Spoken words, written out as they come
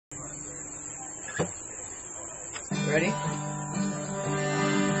Ready?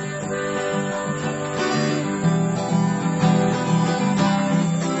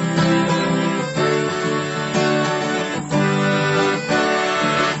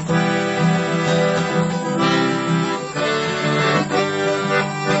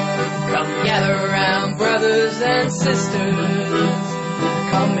 Come gather around, brothers and sisters.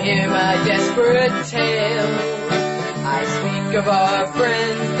 Come hear my desperate tale. I speak of our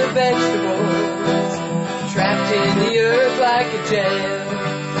friends, the vegetables, trapped in the earth like a jail.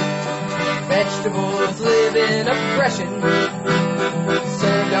 Vegetables live in oppression,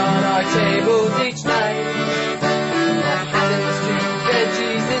 served on our tables each night. What happens to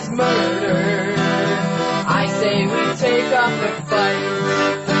veggies is murder. I say we take off the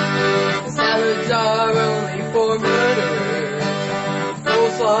fight. Salads are only for murderers.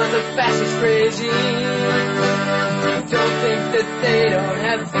 Coleslaw's a fascist regime. Don't think that they don't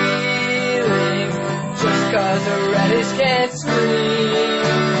have feelings just cause a radish can't scream.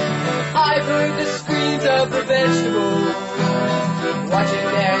 I've heard the screams of the vegetables, watching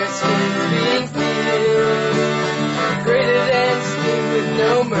their skins being peeled, grated and steamed with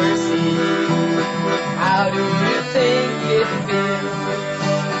no mercy. How do you think it feels?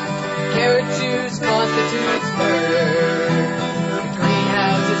 Carrot juice constitutes murder.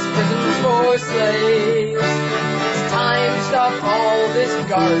 Greenhouses, prisons for slaves. Time to stop all this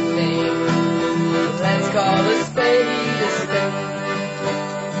gardening. Let's call a spade a spade.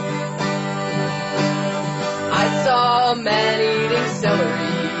 I saw a man eating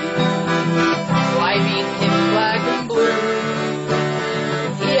celery, swiping him black and blue.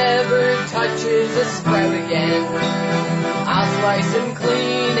 If he ever touches a sprout again, I'll slice him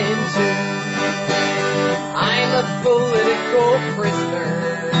clean in two. I'm a political prisoner,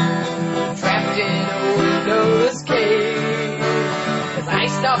 trapped in a windowless cave, 'cause I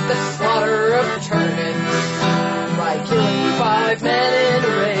stopped the slaughter of turnips by killing 5 men in a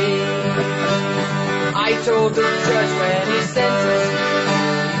raid. I told the judge when he sentenced me,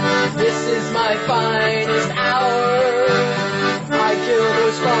 this is my finest hour. I killed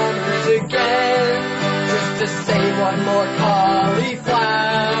those farmers again, just to save one more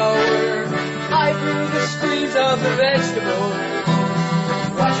cauliflower. I heard the screams of the vegetables,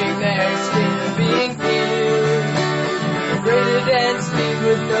 watching their skins being peeled, grated and steamed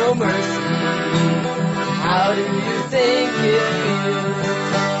with no mercy. How do you think it feels?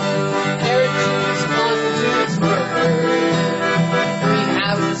 Carrot juice constitutes murder.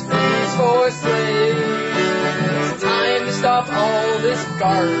 Greenhouses, please for slaves. It's time to stop all this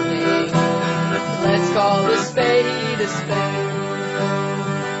gardening. Let's call a spade a spade.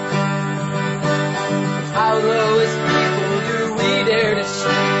 How low as people do we dare to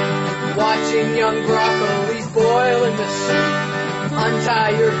shoot? Watching young broccolis boil in the soup.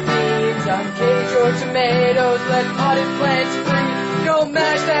 Untie your beans, uncage your tomatoes. Let potted plants free, go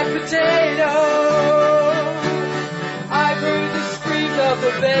mash that potato. I've heard the screams of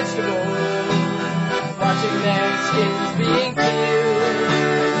the vegetables, watching their skins being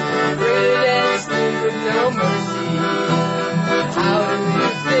peeled, grated and steamed with no mercy. How do you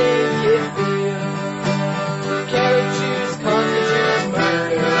think it feels? Carrot juice constitutes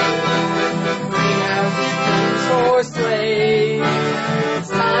murder. Greenhouses, please for slaves. It's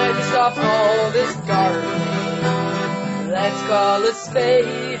time to stop all this gardening. Let's call a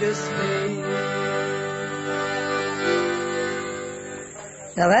spade a spade.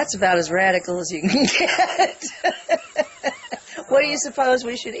 Now that's about as radical as you can get. What do you suppose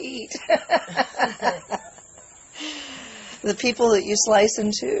we should eat? The people that you slice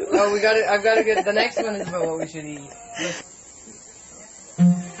in two. Oh, I've got to get the next one is about what we should eat.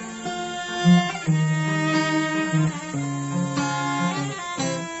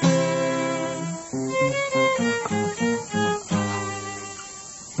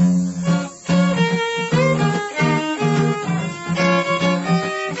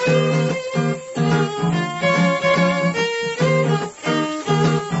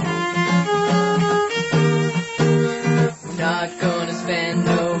 Not gonna spend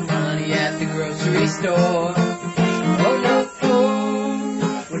no money at the grocery store. Oh no.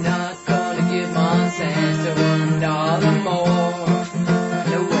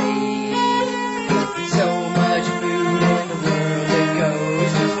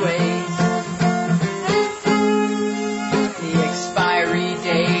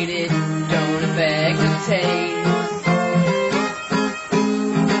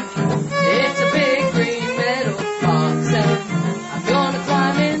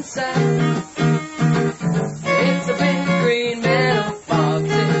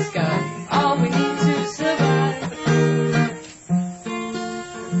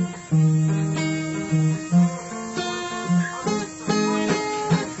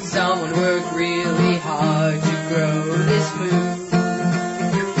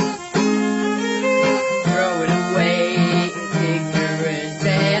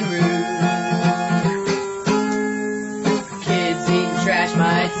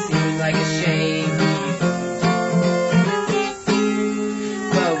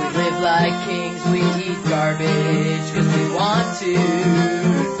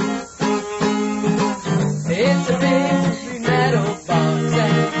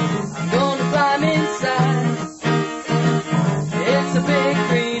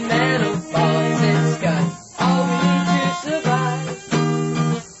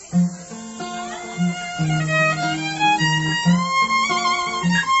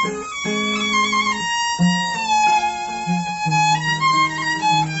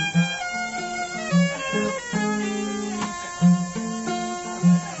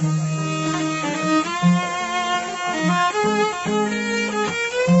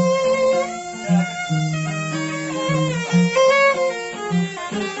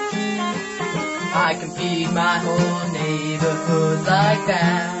 goes like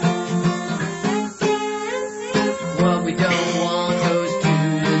that. What we don't want goes to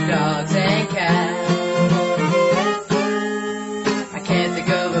the dogs and cats. I can't think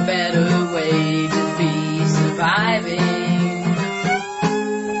of a better way to be surviving.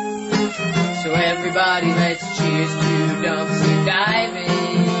 So everybody, let's cheers to dump